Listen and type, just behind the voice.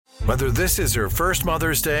Whether this is her first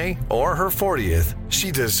Mother's Day or her 40th, she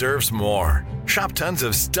deserves more. Shop tons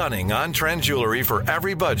of stunning on-trend jewelry for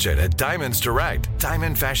every budget at Diamonds Direct.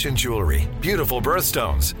 Diamond fashion jewelry, beautiful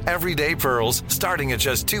birthstones, everyday pearls starting at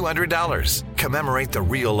just $200. Commemorate the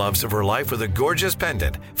real loves of her life with a gorgeous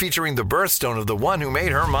pendant featuring the birthstone of the one who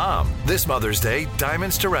made her mom. This Mother's Day,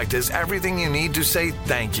 Diamonds Direct is everything you need to say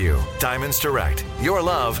thank you. Diamonds Direct. Your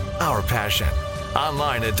love, our passion.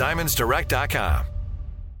 Online at diamondsdirect.com.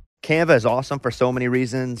 Canva is awesome for so many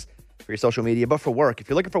reasons, for your social media, but for work. If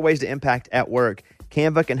you're looking for ways to impact at work,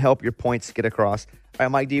 Canva can help your points get across. All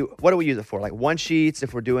right, Mike, what do we use it for? Like one sheets,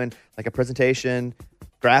 if we're doing like a presentation,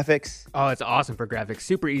 graphics? Oh, it's awesome for graphics.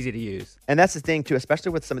 Super easy to use. And that's the thing, too,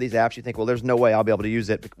 especially with some of these apps, you think, well, there's no way I'll be able to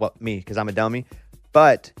use it. Well, me, because I'm a dummy.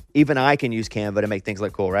 But even I can use Canva to make things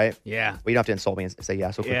look cool, right? Yeah. Well, you don't have to insult me and say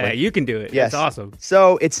yeah so quickly. Yeah, you can do it. Yes. It's awesome.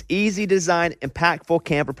 So it's easy design, impactful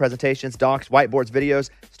Canva presentations, docs, whiteboards, videos.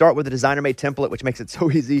 Start with a designer-made template, which makes it so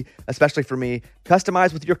easy, especially for me.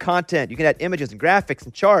 Customize with your content. You can add images and graphics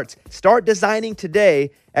and charts. Start designing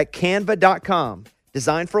today at canva.com.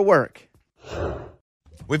 Design for work.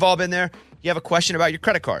 We've all been there. You have a question about your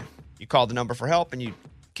credit card. You call the number for help and you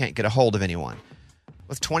can't get a hold of anyone.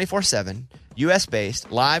 With 24/7,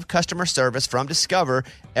 U.S.-based live customer service from Discover,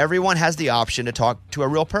 everyone has the option to talk to a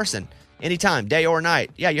real person anytime, day or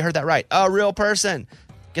night. Yeah, you heard that right. A real person.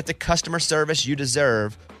 Get the customer service you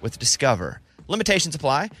deserve with Discover. Limitations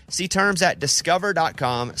apply. See terms at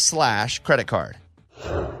discover.com/credit card.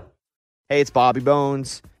 Hey, it's Bobby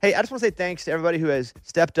Bones. Hey, I just want to say thanks to everybody who has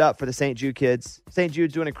stepped up for the St. Jude kids. St.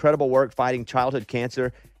 Jude's doing incredible work fighting childhood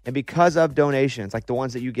cancer. And because of donations like the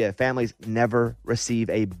ones that you give, families never receive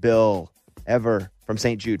a bill ever from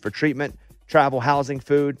St. Jude for treatment, travel, housing,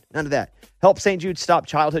 food, none of that. Help St. Jude stop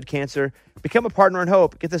childhood cancer. Become a partner in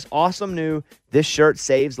hope. Get this awesome new This Shirt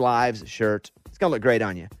Saves Lives shirt. It's going to look great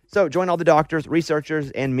on you. So join all the doctors, researchers,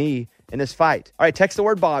 and me in this fight. All right, text the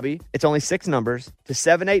word Bobby. It's only 6 numbers to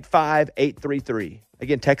 785-833.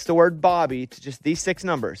 Again, text the word Bobby to just these 6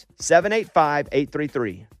 numbers,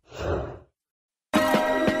 785-833.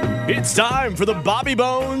 It's time for the Bobby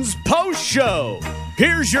Bones Post Show.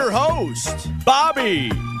 Here's your host, Bobby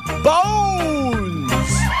Bones.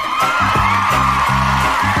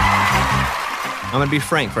 I'm going to be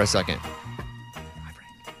frank for a second.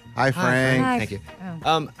 Hi, Frank. Hi. Thank you.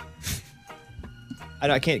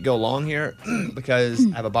 I can't go long here because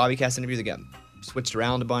I have a Bobbycast interview that got switched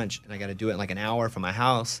around a bunch, and I got to do it in like an hour from my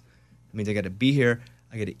house. It means I got to be here,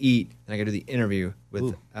 I got to eat, and I got to do the interview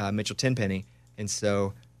with Mitchell Tenpenny. And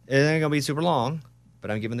so it ain't going to be super long,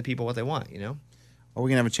 but I'm giving the people what they want, you know? Are we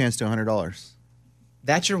going to have a chance to $100?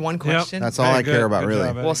 That's your one question? That's all I care about, really.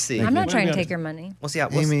 Job, we'll see. I'm not trying to take your money. We'll see how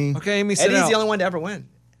Amy. Okay, Amy, sit Eddie's out. the only one to ever win.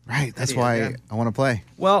 Right, that's Eddie, why yeah. I want to play.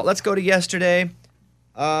 Well, let's go to yesterday.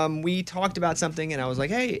 We talked about something, and I was like,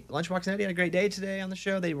 hey, Lunchbox and Eddie had a great day today on the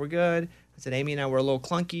show. They were good. I said, Amy and I were a little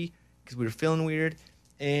clunky because we were feeling weird.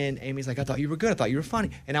 And Amy's like, I thought you were good. I thought you were funny.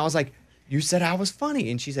 And I was like, you said I was funny.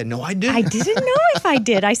 And she said, no, I didn't. I didn't know if I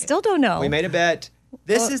did. I still don't know. We made a bet.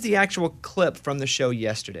 This is the actual clip from the show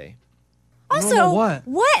yesterday. Also,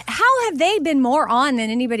 what? How have they been more on than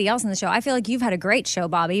anybody else in the show? I feel like you've had a great show,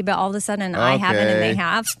 Bobby, but all of a sudden I haven't and they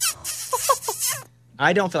have.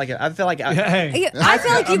 I don't feel like it. I feel like Hey. I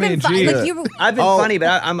feel like you've been funny. Like I've been funny,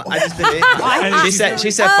 but I just been. She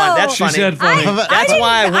said fun. That's funny. She said funny. That's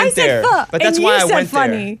why I went there. But that's why I went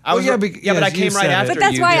funny. there. I was, but I came right after. But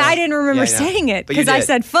that's why I didn't remember saying it because I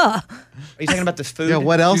said pho. Are you talking about the food? Yeah,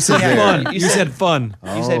 what else You is said there? fun. You said fun.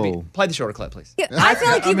 You said play the shorter clip, please. I feel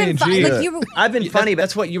like you've been funny. Like I've been funny, but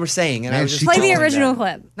that's what you were saying, and I was just play the following original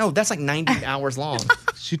that. clip. No, that's like 90 hours long.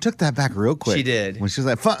 She took that back real quick. She did. When she was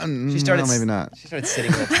like, fun. She started. No, maybe not. She started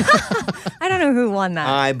sitting with. I don't know who won that.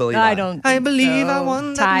 I believe. I don't. I believe so. I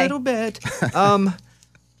won that little bit.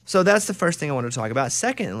 So that's the first thing I want to talk about.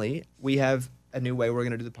 Secondly, we have a new way we're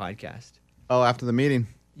going to do the podcast. Oh, after the meeting.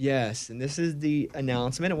 Yes, and this is the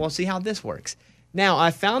announcement, and we'll see how this works. Now,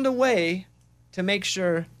 I found a way to make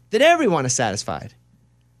sure that everyone is satisfied.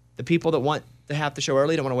 The people that want to have the show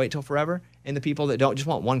early, don't want to wait till forever, and the people that don't just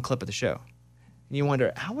want one clip of the show. And you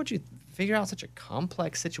wonder, how would you figure out such a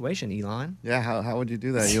complex situation, Elon? Yeah, how would you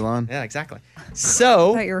do that, Elon? Yeah, exactly.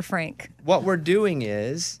 So, I thought you were Frank. what we're doing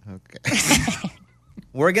is Okay.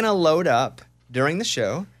 we're going to load up during the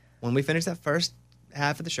show. When we finish that first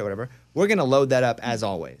half of the show, whatever, we're going to load that up as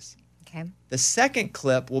always. Okay. The second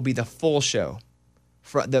clip will be the full show.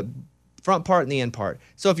 The front part and the end part.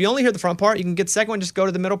 So if you only hear the front part, you can get the second one, just go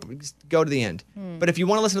to the middle, go to the end. But if you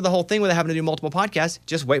want to listen to the whole thing without having to do multiple podcasts,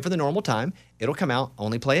 just wait for the normal time. It'll come out,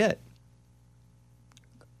 only play it.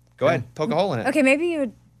 Go ahead, poke a hole in it. Okay, maybe you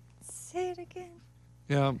would say it again.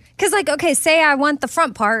 Yeah. Because, like, okay, say I want the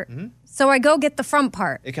front part, so I go get the front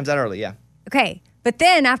part. It comes out early, yeah. Okay, but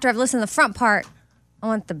then after I've listened to the front part, I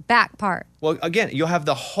want the back part. Well, again, you'll have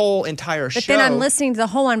the whole entire But show. then I'm listening to the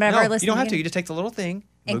whole one, but I've already listened you don't have to to. it. You just take the little thing,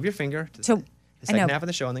 move your finger to So- the I second know. half of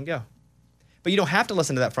the show, and then go. But you don't have to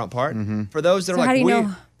listen to that front part. For those that are So how like, do you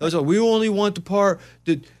know? those are, we only want the part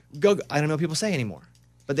that go. I don't know what people say anymore,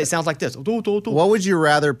 but it sounds like this. What would you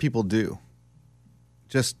rather people do?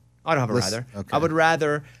 Just I don't have a listen- rather. okay. I would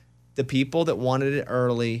rather the people that wanted it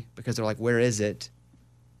early because they're like, where is it?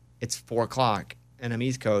 It's 4:00 and I'm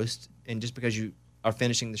East Coast, and just because you are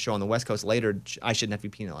finishing the show on the West Coast later, I shouldn't have to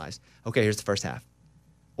be penalized. Okay, here's the first half.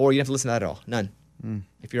 Or you don't have to listen to that at all. None.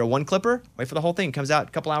 If you're a one clipper, wait for the whole thing. It comes out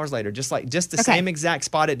a couple hours later, just the Okay. same exact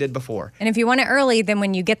spot it did before. And if you want it early, then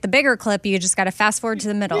when you get the bigger clip, you just got to fast forward to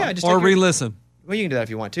the middle. Yeah, just Or take your- re-listen. Well, you can do that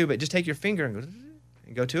if you want to, but just take your finger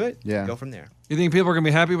and go to it. Yeah. Go from there. You think people are going to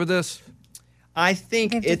be happy with this? I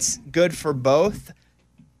think it's good for both.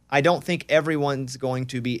 I don't think everyone's going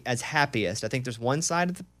to be as happiest. I think there's one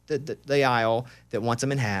side of the aisle that wants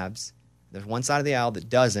them in halves. There's one side of the aisle that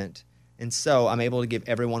doesn't. And so I'm able to give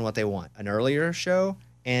everyone what they want. An earlier show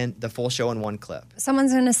and the full show in one clip.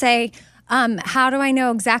 Someone's going to say, how do I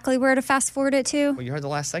know exactly where to fast forward it to? Well, you heard the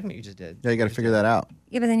last segment you just did. Yeah, you got to figure that out.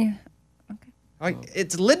 Yeah, but then you... All right,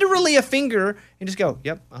 it's literally a finger. You just go,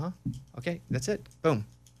 yep, okay, that's it. Boom.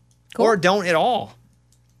 Cool. Or don't at all.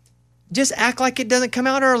 Just act like it doesn't come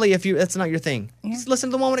out early if that's not your thing. Yeah. Just listen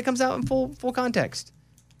to the one when it comes out in full context.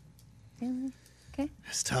 Okay.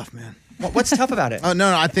 It's tough, man. What's tough about it? Oh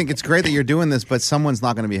no, I think it's great that you're doing this, but someone's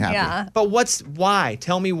not going to be happy. Yeah. But why?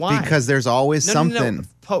 Tell me why. Because there's always something.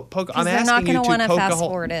 No. I'm They're not asking you going to want to to poke a fast hole.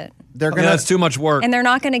 forward it. They're Yeah, gonna. it's too much work. And they're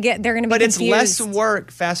not going to get, they're going to be But it's confused. less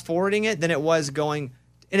work fast forwarding it than it was going.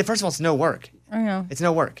 And first of all, it's no work. I know. It's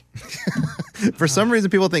no work. For some reason,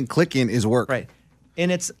 people think clicking is work. Right. And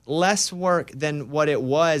it's less work than what it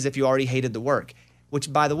was if you already hated the work,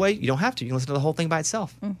 which, by the way, you don't have to. You can listen to the whole thing by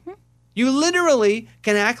itself. Mm-hmm. You literally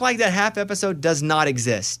can act like that half episode does not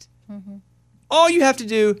exist. All you have to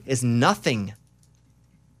do is nothing.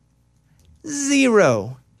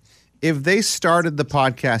 Zero. If they started the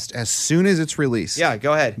podcast as soon as it's released, Yeah,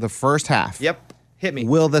 go ahead. the first half, Yep. Hit me.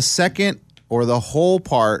 will the second or the whole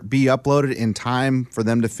part be uploaded in time for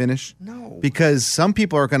them to finish? No. Because some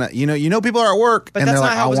people are gonna, people are at work But and that's they're not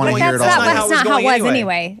like, how it I was want to going. hear it That's all. not, how it that's was not how it going was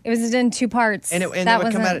anyway. anyway. It was in 2 parts. And that that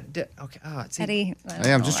would come wasn't out at. Okay. See, Eddie.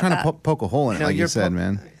 Yeah, I'm just trying to poke a hole in it, No, like you you're said,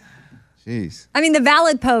 man. Jeez. I mean, the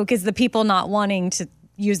valid poke is the people not wanting to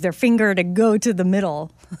use their finger to go to the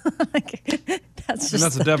middle. Like, that's And just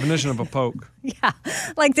that's the definition of a poke. yeah.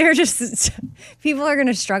 Like they're just people are going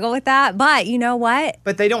to struggle with that. But you know what?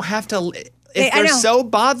 But they don't have to. If I they're know. so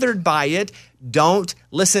bothered by it, don't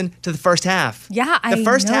listen to the first half. Yeah, The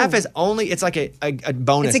first I know. half is it's like a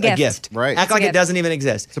bonus, It's a gift. Right. Act It's a like it gift. doesn't even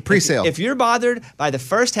exist. It's a pre-sale. If you're bothered by the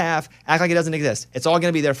first half, act like it doesn't exist. It's all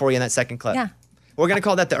going to be there for you in that second clip. Yeah. We're going to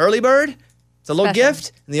call that the early bird. It's a little Special.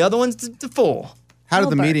 gift, and the other one's the full. How did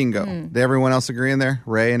the Wilbur. meeting go? Did everyone else agree in there?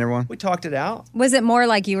 Ray and everyone? We talked it out. Was it more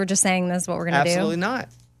like you were just saying this is what we're going to do? Absolutely not.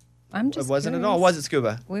 I'm just It wasn't at curious. all. Was it,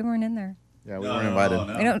 Scuba? We weren't in there. Yeah, we weren't invited.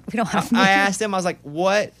 We don't have I asked him, I was like,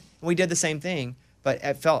 what? We did the same thing, but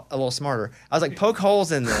it felt a little smarter. I was like, poke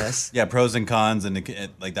holes in this. Yeah, pros and cons and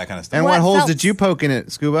like that kind of stuff. And What what holes felt- did you poke in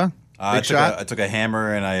it, Scuba? I Big shot? took a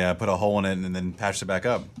hammer and I put a hole in it and then patched it back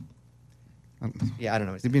up. Yeah, I don't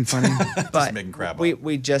know. Is he being funny? But making crap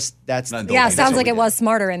we just, that's, Not it Yeah, That's sounds what like we it did. was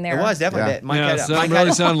smarter in there. was definitely. Yeah. Mike Yeah, had, so Mike it really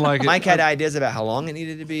had- sounded like it. Mike had ideas about how long it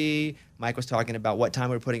needed to be. Mike was talking about what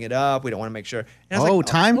time we were putting it up. We don't want to make sure. And I was Oh, like,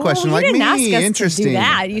 time Well, question you like didn't me. ask us Interesting. to do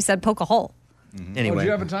that. You said poke a hole. Anyway, Oh, did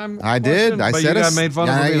you have a time? I did. question? I But said you it. got made fun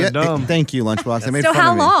of for being dumb. Thank you, Lunchbox. I made So fun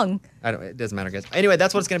how of me. long? it doesn't matter, guys. Anyway,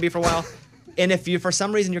 that's what it's going to be for a while. And if you, for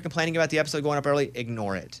some reason, you're complaining about the episode going up early,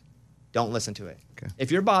 ignore it. Don't listen to it. Okay.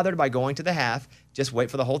 If you're bothered by going to the half, just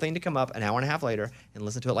wait for the whole thing to come up an hour and a half later and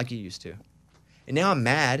listen to it like you used to. And now I'm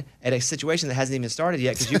mad at a situation that hasn't even started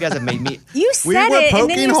yet because you guys have made me. You We said were it, and poking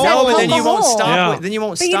then you said holes. No, poke and then a you won't hole. stop. Yeah. Then you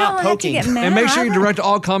won't But you stop don't poking. have to get mad. And make sure you direct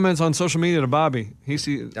all comments on social media to Bobby. He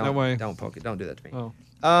see that Don't, way. don't poke it. Don't do that to me. Oh.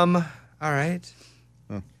 All right.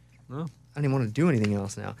 Oh. I don't even want to do anything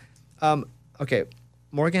else now. Okay.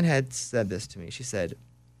 Morgan had said this to me. She said,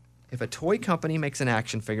 if a toy company makes an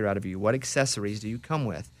action figure out of you, what accessories do you come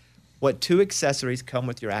with? What 2 accessories come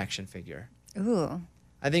with your action figure? Ooh.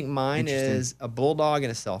 I think mine is a bulldog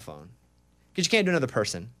and a cell phone. Because you can't do another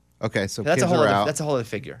person. Okay, so That's a kids whole are other, out. that's a whole other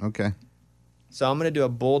figure. Okay. So I'm going to do a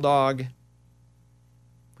bulldog.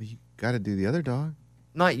 Well, you got to do the other dog.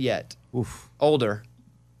 Not yet. Oof. Older.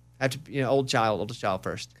 I have to, oldest child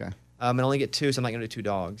first. Okay. And only get 2, so I'm not going to do 2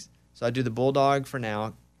 dogs. So I do the Bulldog for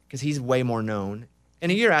now because he's way more known. In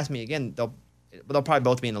a year, ask me again, they'll probably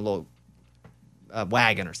both be in a little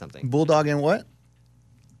wagon or something. Bulldog and what?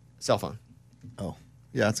 Cell phone. Oh,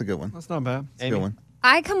 yeah, that's a good one. That's not bad. That's a good one.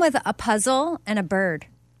 I come with a puzzle and a bird.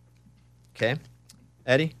 Okay.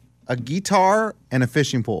 Eddie? A guitar and a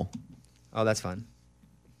fishing pole. Oh, that's fun.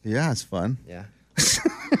 Yeah, it's fun. Yeah.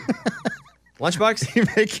 Lunchbox? You're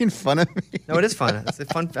making fun of me. No, it is fun. That's a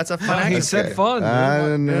fun He activity. said fun. I dude.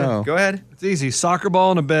 don't know. Go ahead. It's easy. Soccer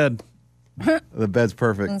ball and a bed. The bed's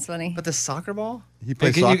perfect. That's funny. But the soccer ball? He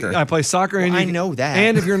plays Hey, can soccer. I play soccer. And Well, you I know that.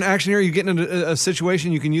 And if you're an action hero, you get into a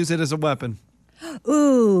situation, you can use it as a weapon.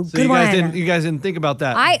 Ooh, So good one. you guys didn't think about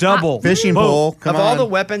that. Double. Fishing pole. Come of on. all the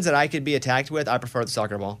weapons that I could be attacked with, I prefer the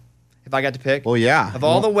soccer ball. If I got to pick. Well, yeah. Of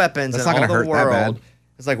all the weapons that's in not all gonna the hurt that world, bad.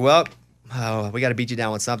 it's like, well, we got to beat you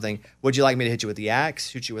down with something. Would you like me to hit you with the axe,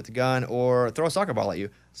 shoot you with the gun, or throw a soccer ball at you?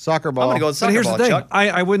 Soccer ball. I'm going to go with But soccer here's ball, the thing. Chuck.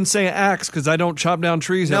 I wouldn't say an axe because I don't chop down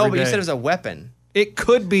trees No, every but you day. said it was a weapon. It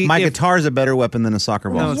could be. My if- guitar is a better weapon than a soccer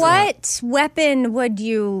ball. No, it's What weapon would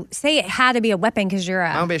you say it had to be a weapon because you're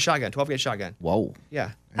I'm going to a. be a shotgun, 12-gauge shotgun. Whoa.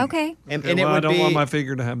 Yeah. Okay. And Okay, it well, I would don't be want my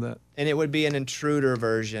figure to have that. and it would be an intruder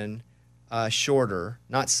version, shorter,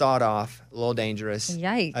 not sawed off, a little dangerous.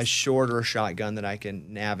 Yikes. A shorter shotgun that I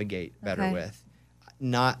can navigate better Okay. with.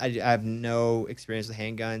 I have no experience with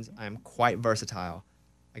handguns. I'm quite versatile.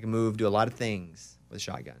 I can move, do a lot of things with a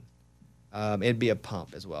shotgun. It'd be a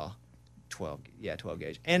pump as well. 12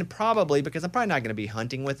 gauge. And probably, because I'm probably not going to be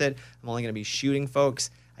hunting with it, I'm only going to be shooting folks.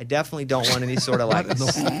 I definitely don't want any sort of like,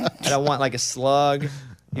 I don't want like a slug.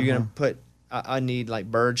 You're going to put, I need like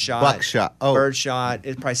bird shot. Buckshot. Oh. Bird shot.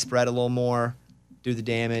 It'd probably spread a little more, do the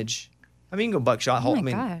damage. I mean, you can go buckshot. Oh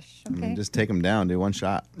my gosh. Okay. Just take them down. Do one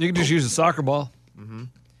shot. You can just use a soccer ball.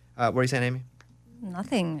 What are you saying, Amy?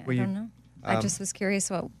 Nothing. I you- don't know. I just was curious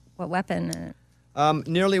what weapon.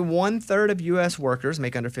 Nearly 1/3 of U.S. workers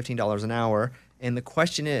make under $15 an hour. And the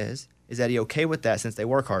question is Eddie okay with that since they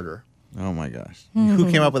work harder? Oh my gosh. Who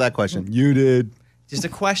came up with that question? You did. Just a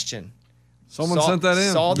question. Someone sent that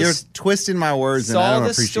in. Saw the, You're twisting my words and I saw don't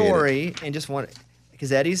the appreciate story and just want,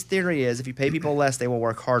 because Eddie's theory is if you pay people less, they will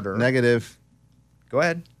work harder. it. Negative. Go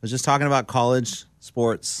ahead. I was just talking about college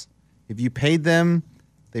sports. If you paid them,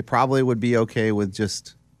 they probably would be okay with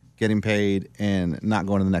just getting paid and not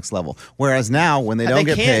going to the next level. Whereas now, when they don't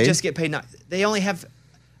get can't paid, just get paid. They only have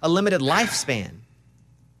a limited lifespan.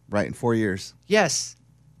 right, in 4 years. Yes.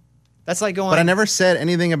 That's like going. But I never said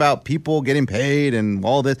anything about people getting paid and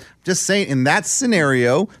all this. Just saying, in that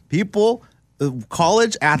scenario,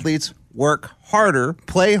 college athletes work harder,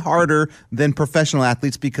 play harder than professional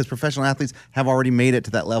athletes because professional athletes have already made it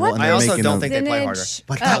to that level. What? And I they're also making don't them. think they play harder. Percentage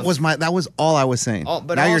But that was all I was saying.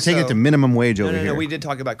 But now you're taking it also- to minimum wage over No, here. we did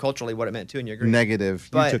talk about culturally what it meant too, and you agree. Negative.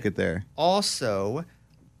 But you took it there. Also,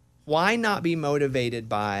 why not be motivated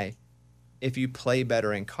by if you play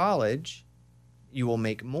better in college, you will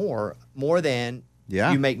make more than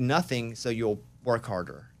Yeah. you make nothing, so you'll work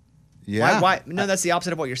harder. Yeah. Why? No, that's the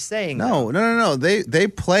opposite of what you're saying. No. They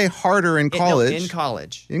play harder in college. In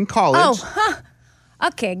college. In college.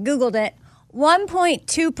 Okay, Googled it.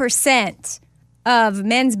 1.2% of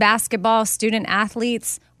men's basketball student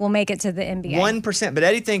athletes will make it to the NBA. 1%. But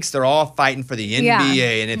Eddie thinks they're all fighting for the NBA, Yeah.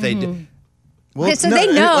 and if they do, Well, So they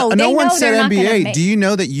know. No They one know said they're not gonna NBA. make- Do you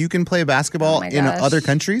know that you can play basketball Oh my in gosh. other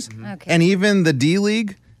countries? Okay. And even the D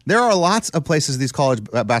League? There are lots of places these college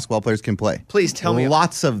basketball players can play. Please tell me.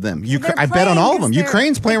 Lots of them. they're I bet on playing all of them. 'cause they're-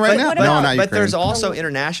 Ukraine's playing right now. What No, about- not but Ukraine. there's also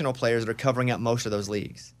international players that are covering up most of those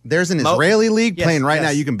leagues. There's an Mo- Israeli league Yes, playing right now.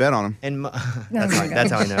 yes. You can bet on them. And my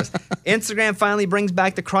that's how he knows. Instagram finally brings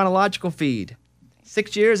back the chronological feed.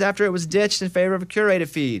 6 years after it was ditched in favor of a curated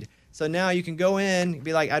feed. So now you can go in and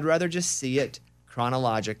be like, I'd rather just see it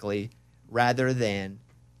chronologically rather than.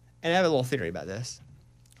 And I have a little theory about this.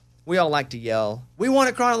 We all like to yell, we want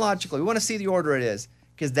it chronologically. We want to see the order it is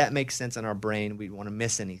because that makes sense in our brain. We don't want to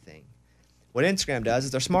miss anything. What Instagram does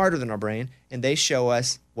is they're smarter than our brain, and they show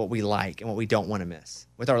us what we like and what we don't want to miss.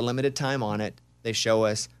 With our limited time on it, they show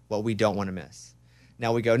us what we don't want to miss.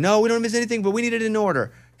 Now we go, no, we don't miss anything, but we need it in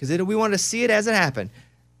order because we want to see it as it happened.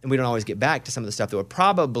 And we don't always get back to some of the stuff that would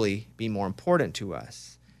probably be more important to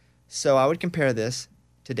us. So I would compare this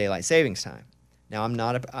to daylight savings time. Now,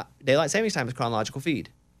 daylight savings time is chronological feed.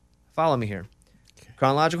 Follow me here.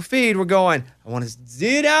 Chronological feed, we're going, I want to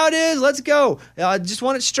see it how it is, let's go. I just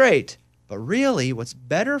want it straight. But really, what's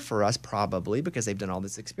better for us probably, because they've done all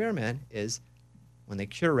this experiment, is when they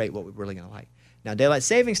curate what we're really going to like. Now, daylight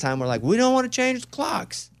savings time, we're like, we don't want to change the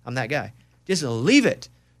clocks. I'm that guy. Just leave it.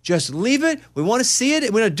 Just leave it. We want to see it.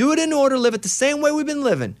 We're going to do it in order, live it the same way we've been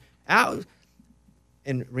living.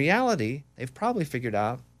 In reality, they've probably figured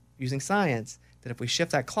out using science that if we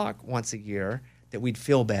shift that clock once a year, that we'd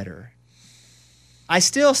feel better. I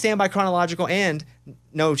still stand by chronological and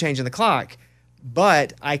no change in the clock,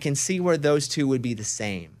 but I can see where those two would be the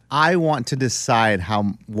same. I want to decide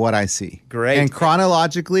what I see. Great. And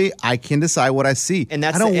chronologically, I can decide what I see. And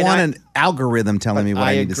that's I don't want an algorithm telling me what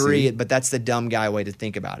I need to see. I agree, but that's the dumb guy way to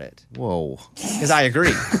think about it. Whoa. Because I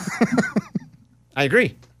agree. I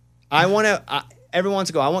agree. I want to, every once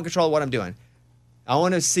in a while, I want control of what I'm doing. I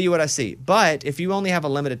want to see what I see. But if you only have a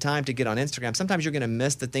limited time to get on Instagram, sometimes you're going to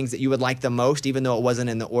miss the things that you would like the most, even though it wasn't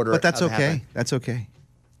in the order. But that's of okay. happening. That's okay.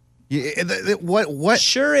 What?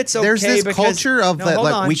 Sure, it's okay. There's this because, culture of that,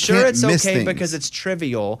 like, we sure, can't it's miss okay things. because it's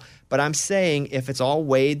trivial. But I'm saying if it's all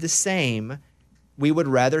weighed the same, we would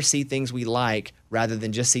rather see things we like rather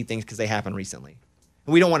than just see things because they happened recently.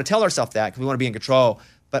 And we don't want to tell ourselves that because we want to be in control.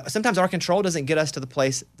 But sometimes our control doesn't get us to the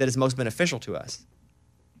place that is most beneficial to us.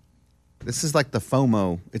 This is like the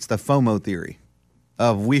FOMO. It's the FOMO theory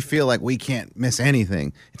of we feel like we can't miss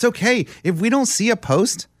anything. It's okay if we don't see a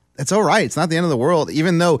post. It's all right. It's not the end of the world,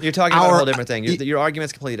 even though You're talking about a whole different thing. Your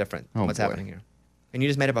argument's completely different than what's boy. happening here. And you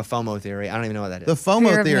just made up a FOMO theory. I don't even know what that is. the FOMO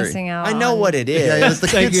Fear of theory. missing out I know on- what it is. Yeah, the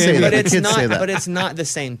kids say that. but The it's kids not. say that. But it's not the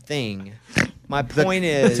same thing. My The point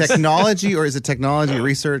is technology, or is it technology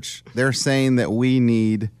research? They're saying that we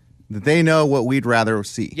need that they know what we'd rather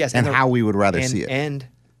see, yes, and they're- how we would rather and, see it. And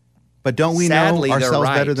But don't we know sadly, they're ourselves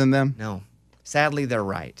right. better than them? No, sadly, they're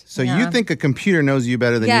right. So Yeah. you think a computer knows you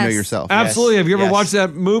better than you know Yes. yourself? Absolutely. Have you ever Yes. watched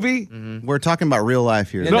that movie? We're talking about real life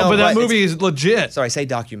here. No, No, but that but movie is legit. Sorry, say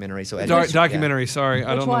documentary. So Eddie- Documentary. Sorry,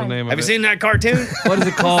 I Which don't know one? the name Have of you it. seen that cartoon? What is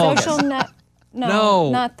it called? Social net. No,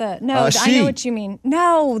 No. not the. No, I She. know what you mean.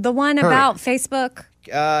 No, the one about Facebook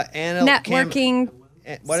networking.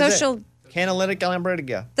 What is social. it? Canalytic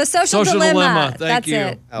Analytica. The social, Social dilemma, thank That's you.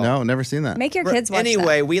 it. No, never seen that. Make your kids watch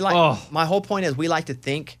Anyway, that. we like. Oh. My whole point is we like to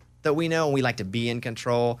think that we know, and we like to be in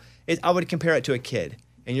control. I would compare it to a kid,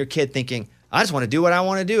 and your kid thinking, "I just want to do what I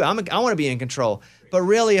want to do. I want to be in control." But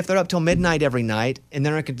really, if they're up till midnight every night and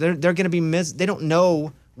they're going to be they don't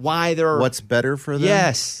know why they're What's better for them?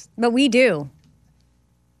 yes. But we do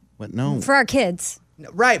What? No. for our kids.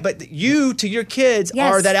 Right, but you to your kids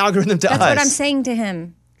Yes. are that algorithm to That's us. what I'm saying to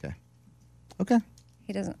him. Okay.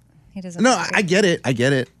 He doesn't. He doesn't. No, I get it. I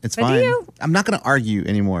get it. It's But do fine. you? I'm not going to argue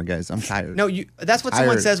anymore, guys. I'm tired. No, that's what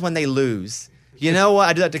someone Tired. says when they lose. You know what?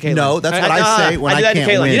 I do that to Caitlin. No, that's what I say when I do that can't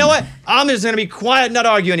to Caitlin. win. You know what? I'm just going to be quiet and not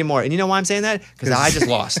argue anymore. And you know why I'm saying that? Because I just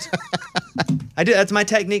lost. I do. That's my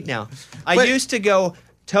technique now. I But- used to go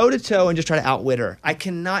toe to toe and just try to outwit her. I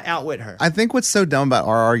cannot outwit her. I think what's so dumb about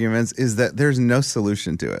our arguments is that there's no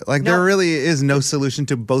solution to it. Like, No. there really is no solution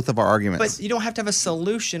to both of our arguments. But you don't have to have a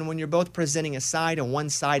solution when you're both presenting a side, and one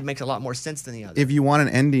side makes a lot more sense than the other. if you want an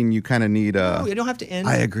ending, you kind of need No, you don't have to end.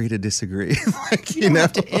 I agree to disagree. Like, You don't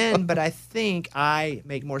have to end, but I think I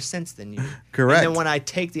make more sense than you. Correct. And then when I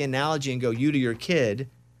take the analogy and go you to your kid,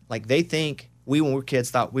 like they think when we were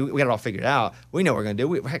kids thought we got it all figured out. We know what we're gonna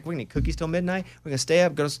do. Heck, we're gonna eat cookies till midnight. We're gonna stay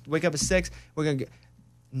up, wake up at 6. We're gonna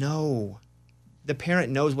no. The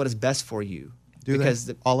parent knows what is best for you. Do they?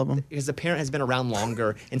 because All of them? Because the parent has been around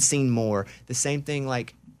longer and seen more. The same thing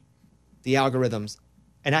like the algorithms.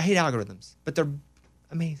 And I hate algorithms, but they're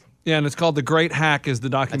amazing. Yeah, and it's called The Great Hack is the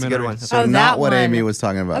That's a documentary. good one. So Oh, not that what one. Amy was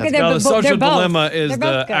talking about. Okay, No, they're the Social they're both. Dilemma is They're the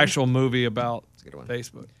both good. actual movie about a good one.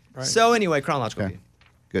 Facebook. Right? So anyway, chronological Okay. view.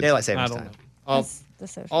 Good. Daylight I savings don't time. know. All, That's the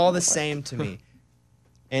social all the network. same to me.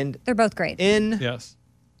 And They're both great. in Yes.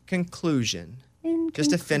 conclusion, In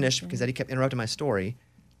just to finish, conclusion. because Eddie kept interrupting my story,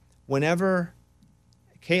 whenever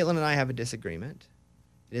Caitlin and I have a disagreement,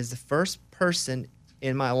 it is the first person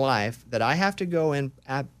in my life that I have to go in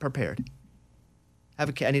prepared. I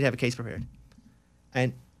need to have a case prepared.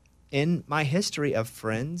 And in my history of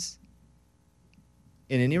friends,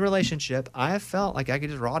 in any relationship, I have felt like I could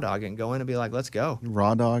just raw dog it and go in and be like, let's go.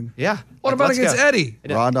 Raw dog? Yeah. What like, about let's against go. Eddie?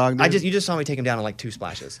 Raw dog? You just saw me take him down in like 2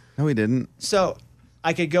 splashes. No, we didn't. So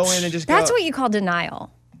I could go in and just That's go. what you call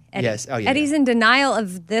denial. Eddie. Yes. Oh, yeah, Eddie's yeah. in denial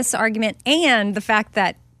of this argument and the fact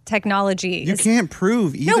that technology You is can't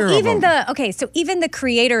prove either no, of even them. so even the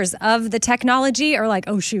creators of the technology are like,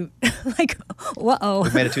 oh shoot, like, whoa,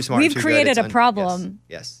 We've made it too smart. We've too good. created It's a problem.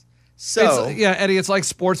 Yes. So Yeah, Eddie, it's like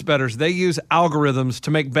sports bettors. They use algorithms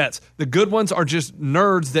to make bets. The good ones are just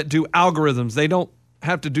nerds that do algorithms. They don't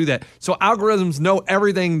have to do that. So algorithms know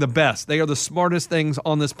everything the best. They are the smartest things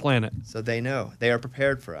on this planet. so they know they are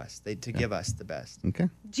prepared for us. To give us the best. Okay.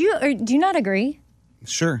 Do you not agree?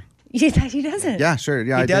 Sure. He doesn't. Yeah, sure.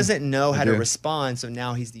 Yeah, He I do. doesn't know how to do. respond, so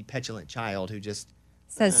now he's the petulant child who just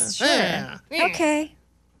Says sure. yeah. Okay.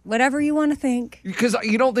 whatever you want to think. Because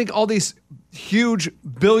you don't think all these huge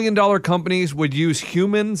billion-dollar companies would use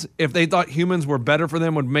humans if they thought humans were better for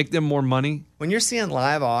them, would make them more money? When you're seeing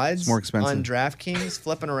live odds more expensive. on DraftKings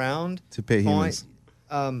flipping around To pay humans.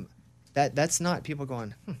 that's not people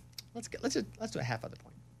going, let's do a half other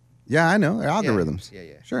point. Yeah, I know. They're algorithms. Yeah.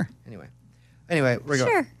 Sure. Anyway, we're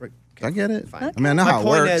Sure. going. I get it. Fine. I mean, I know My how it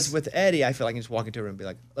point works. is with Eddie, I feel like I can just walk into a room and be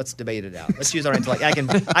like, let's debate it out. Let's use our intellect. I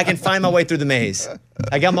can find my way through the maze.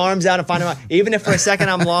 I got my arms out and find my even if for a second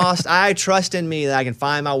I'm lost, I trust in me that I can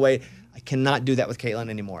find my way. I cannot do that with Caitlin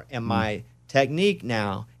anymore. And my technique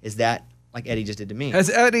now is that like Eddie just did to me. Has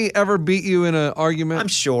Eddie ever beat you in an argument? I'm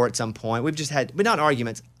sure at some point we've just had, but not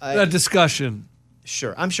arguments. A discussion.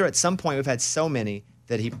 Sure. I'm sure at some point we've had so many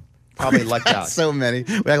that he probably lucked out. So many.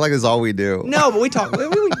 We act like this is all we do. No, but we talk. We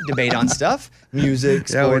debate on stuff, music,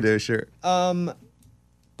 Yeah, we sport. do. Sure.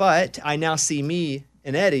 But I now see me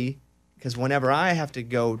and Eddie because whenever I have to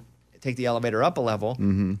go take the elevator up a level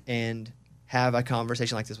and have a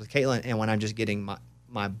conversation like this with Caitlin, and when I'm just getting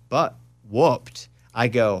my butt whooped, I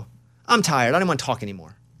go, I'm tired. I don't want to talk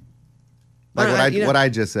anymore. Like You know- what I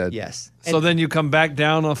just said. Yes. So then you come back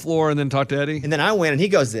down on the floor and then talk to Eddie? And then I win, and he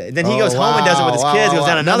goes. Then he Oh, goes home and does it with his wow, kids. wow, Goes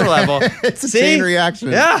down wow. another level. It's a See? chain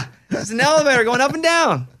reaction. Yeah, it's an elevator going up and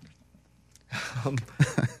down.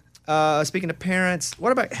 Speaking of parents,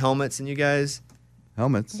 what about helmets? And you guys,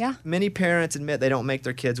 Helmets. Yeah, many parents admit they don't make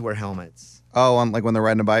their kids wear helmets. Oh, like when they're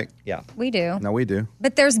riding a bike? Yeah. we do. No, we do.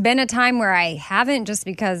 But there's been a time where I haven't just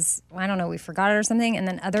because, I don't know, we forgot it or something. And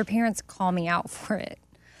then other parents call me out for it.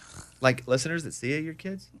 Like listeners that see your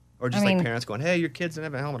kids, or just I like mean- parents going, "Hey, your kids don't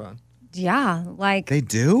have a helmet on." Yeah. Like, They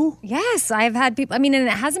do? yes, I've had people, I mean, and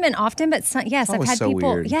it hasn't been often, but yes, That I've was had so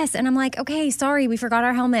people. weird. Yes. And I'm like, okay, sorry, we forgot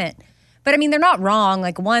our helmet. But I mean, they're not wrong.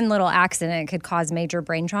 Like one little accident could cause major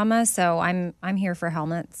brain trauma. So I'm here for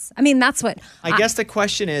helmets. I mean, that's what I guess the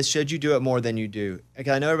question is, should you do it more than you do?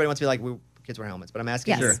 Because I know everybody wants to be like, kids wear helmets, but I'm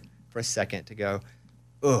asking Yes. you for a second to go,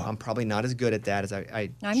 oh, I'm probably not as good at that as I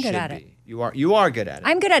I'm good should at be. it. You are good at it.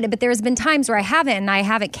 I'm good at it, but there's been times where I haven't and I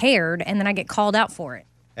haven't cared and then I get called out for it.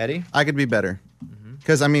 Eddie? I could be better.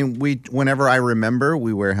 Because, I mean, whenever I remember,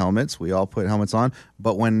 we wear helmets. We all put helmets on.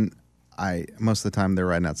 But most of the time they're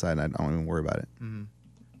riding outside and I don't even worry about it.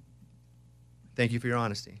 Thank you for your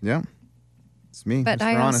honesty. Yeah. It's me. But Mr.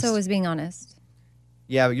 I Honest. also was being honest.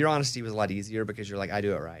 Yeah, but your honesty was a lot easier because you're like, I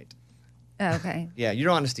do it right. Oh, okay. Yeah,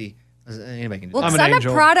 your honesty, anybody can do Well, that. I'm 'cause an I'm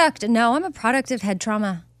angel. a product. No, I'm a product of head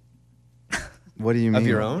trauma. What do you mean? Of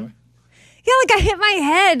your own? Yeah, like I hit my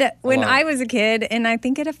head when lot. I was a kid, and I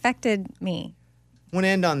think it affected me. Want to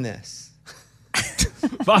end on this.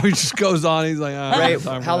 Bobby just goes on. He's like, I don't Ray, have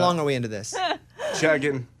time for how that. long are we into this?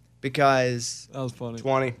 Checking. Because That was funny.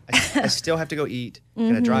 20. I still have to go eat. I'm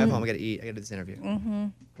going to drive home. I got to eat. I got to do this interview.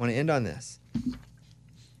 Want to end on this.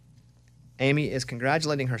 Amy is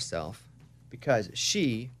congratulating herself because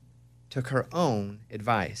she took her own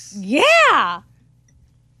advice. Yeah,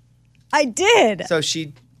 I did. So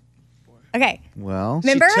she Okay. Well,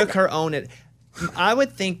 Remember? She took her own. I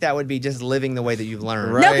would think that would be just living the way that you've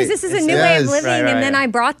learned. Right. No, because this is a It new way of says- living. Right, And then right. I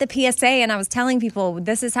brought the PSA and I was telling people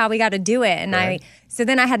this is how we got to do it. And Right. so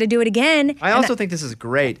then I had to do it again. I and also think this is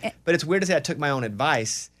great, but it's weird to say I took my own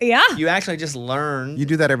advice. Yeah. You actually just learned you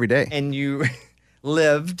do that every day. and you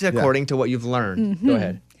lived according to what you've learned. Mm-hmm. Go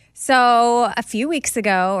ahead. So a few weeks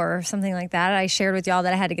ago or something like that, I shared with y'all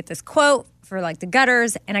that I had to get this quote for like the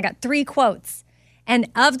gutters, and I got 3 quotes. And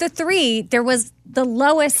of the 3, there was the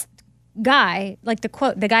lowest guy, like the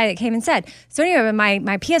guy that came and said. So anyway,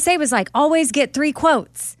 my PSA was like, always get 3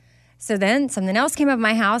 quotes. So then something else came up at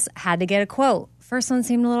my house, had to get a quote. First one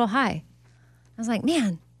seemed a little high. I was like,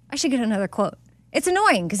 man, I should get another quote. It's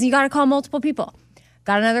annoying because you got to call multiple people.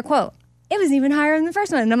 Got another quote. It was even higher than the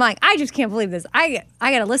first one. And I'm like, I just can't believe this. I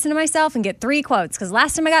got to listen to myself and get 3 quotes because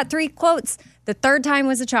last time I got 3 quotes, the third time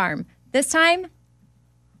was a charm. This time,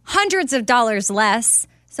 hundreds of dollars less.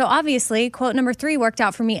 So obviously, quote number 3 worked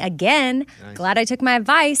out for me again. Glad I took my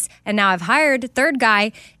advice. And now I've hired a third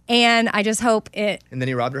guy. And I just hope it And then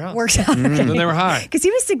he robbed her house. works out. Then they were high. Because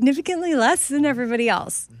he was significantly less than everybody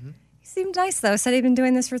else. He seemed nice, though. Said he'd been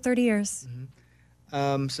doing this for 30 years.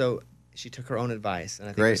 So she took her own advice, and I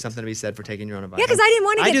think Great. there's something to be said for taking your own advice. Yeah, 'cause I didn't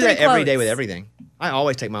wanna I get do that 3 every day quotes. with everything. I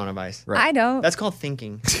always take my own advice. I don't. That's called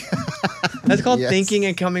thinking. That's called Yes. thinking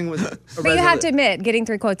and coming with. But you have to admit, getting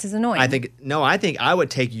 3 quotes is annoying. I think I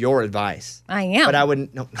would take your advice. I am. But I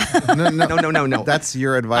wouldn't. No. No. That's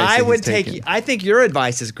your advice. I that would he's take. taking. I think your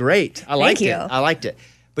advice is great. I liked you. it. I liked it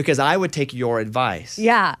because I would take your advice.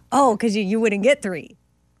 Yeah. Oh, because you wouldn't get 3.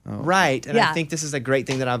 Right. And Yeah. I think this is a great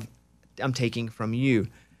thing that I'm taking from you.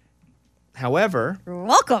 However, You're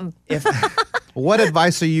welcome. if What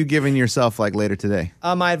advice are you giving yourself like later today?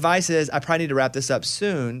 my advice is I probably need to wrap this up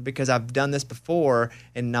soon because I've done this before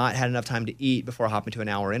and not had enough time to eat before I hop into an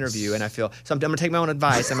hour interview. And I feel, so I'm going to take my own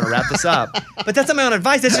advice. I'm going to wrap this up. But that's not my own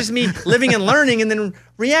advice. That's just me living and learning and then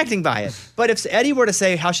reacting by it. But if Eddie were to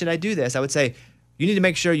say, how should I do this? I would say, you need to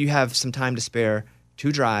make sure you have some time to spare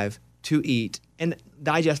to drive, to eat, and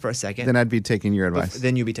digest for a second. Then I'd be taking your advice.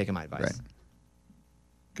 Then you'd be taking my advice. Right.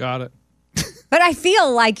 Got it. But I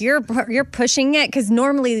feel like you're pushing it because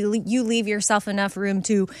normally you leave yourself enough room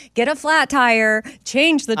to get a flat tire,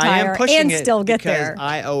 change the I tire, am pushing and it still get because there.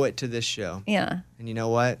 I owe it to this show. Yeah. And you know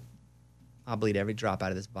what? I'll bleed every drop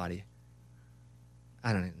out of this body.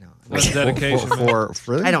 I don't even know. That's dedication. man.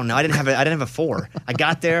 For I don't know. I didn't have a 4. I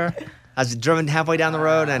got there. I was driven halfway down the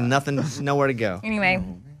road and nowhere to go. Anyway,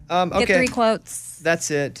 Okay. get 3 quotes.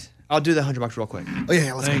 That's it. I'll do the $100 real quick. Oh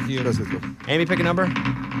yeah, let's Thank go. you. Let's go. Amy, pick a number.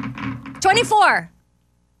 24.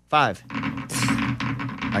 5.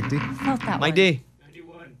 Mike D. Felt that Mike one. D.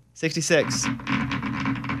 66.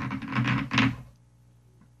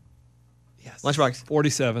 Yes. Lunchbox.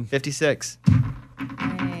 47. 56.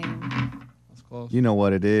 Dang. That's close. You know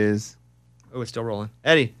what it is. Oh, it's still rolling.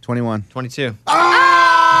 Eddie. 21. 22.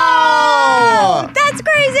 Oh! That's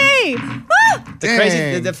crazy. Woo!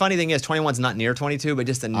 The funny thing is 21's not near 22, but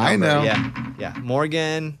just the number. I know. Yeah.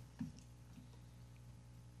 Morgan.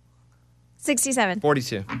 67.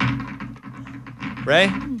 42.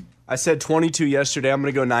 Ray. I said 22 yesterday. I'm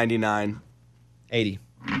going to go 99. 80.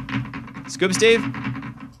 Scuba Steve.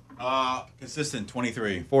 Consistent,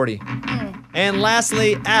 23. 40. And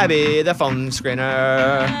lastly, Abby, the phone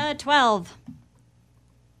screener. 12.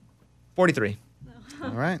 43. All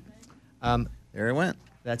right. There it went.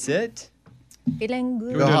 That's it. Feeling Can good.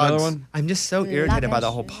 we do another Hogs. one? I'm just so irritated by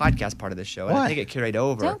the whole podcast part of this show. And I Why? think it carried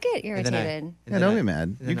over. Don't get And then irritated. Yeah, don't be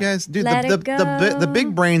mad. You guys, dude. Let The it go. the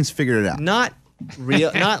big brains figured it out. Not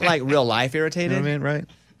not like real life You irritated. know what I mean, right?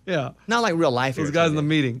 Yeah. Not like real life Those irritated. guys in the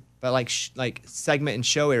meeting. But like segment and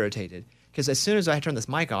show irritated. Because as soon as I turn this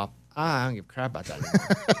mic off, I don't give a crap about that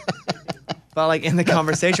anymore. But like in the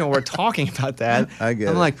conversation when we're talking about that, I get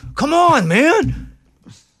I'm it. like, come on, man.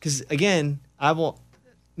 Because again,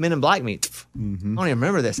 Men in Black me. I don't even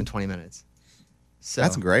remember this in 20 minutes. So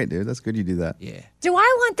That's great, dude. That's good you do that. Yeah. Do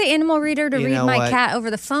I want the animal reader to You read know my what? cat over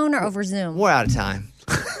the phone or over Zoom? We're out of time.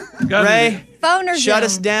 Guys, Ray, Phone or shut Zoom?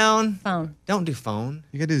 us down. Phone. Don't do phone.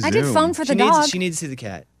 You gotta do Zoom. I did phone for the dog. She needs to see the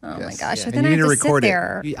cat. Oh my Yes. gosh! Yeah. But And then you I need have to to record sit it.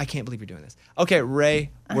 there. I can't believe you're doing this. Okay,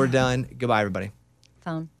 Ray, we're done. Goodbye, everybody.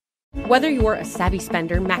 Phone. Whether you're a savvy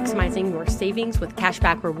spender maximizing your savings with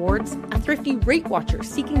cashback rewards, a thrifty rate watcher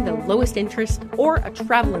seeking the lowest interest, or a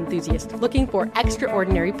travel enthusiast looking for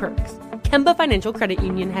extraordinary perks, Kemba Financial Credit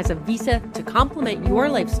Union has a visa to complement your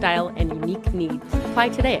lifestyle and unique needs. Apply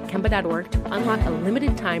today at Kemba.org to unlock a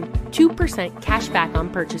limited time 2% cash back on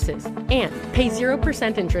purchases and pay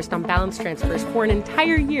 0% interest on balance transfers for an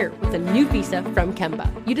entire year with a new visa from Kemba.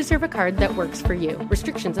 You deserve a card that works for you.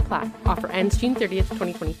 Restrictions apply. Offer ends June 30th,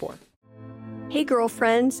 2024. Hey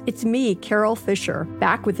girlfriends, it's me, Carol Fisher,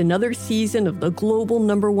 back with another season of the global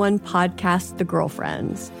 #1 podcast, The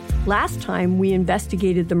Girlfriends. Last time, we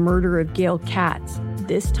investigated the murder of Gail Katz.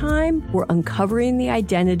 This time, we're uncovering the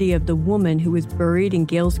identity of the woman who was buried in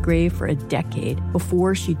Gail's grave for a decade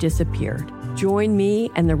before she disappeared. Join me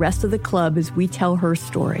and the rest of the club as we tell her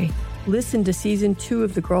story. Listen to Season 2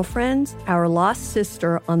 of The Girlfriends, Our Lost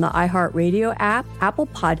Sister on the iHeartRadio app, Apple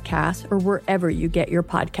Podcasts, or wherever you get your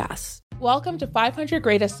podcasts. Welcome to 500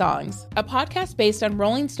 Greatest Songs, a podcast based on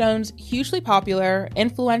Rolling Stone's hugely popular,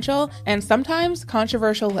 influential, and sometimes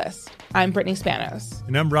controversial list. I'm Brittany Spanos.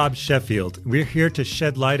 And I'm Rob Sheffield. We're here to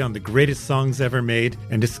shed light on the greatest songs ever made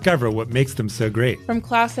and discover what makes them so great. From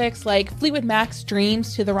classics like Fleetwood Mac's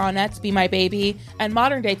Dreams to the Ronettes' Be My Baby, and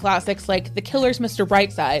modern-day classics like The Killer's Mr.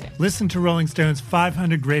 Brightside. Listen to Rolling Stone's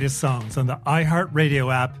 500 Greatest Songs on the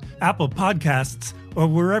iHeartRadio app, Apple Podcasts, or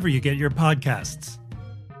wherever you get your podcasts.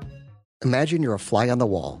 Imagine you're a fly on the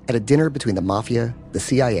wall at a dinner between the Mafia, the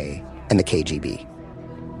CIA, and the KGB.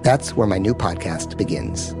 That's where my new podcast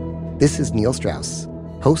begins. This is Neil Strauss,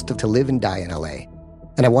 host of To Live and Die in LA,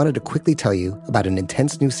 and I wanted to quickly tell you about an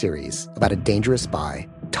intense new series about a dangerous spy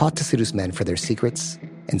taught to seduce men for their secrets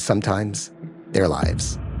and sometimes their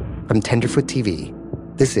lives. From Tenderfoot TV,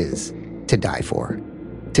 this is To Die For.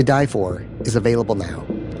 To Die For is available now.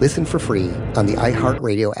 Listen for free on the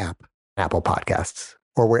iHeartRadio app, Apple Podcasts,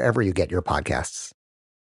 or wherever you get your podcasts.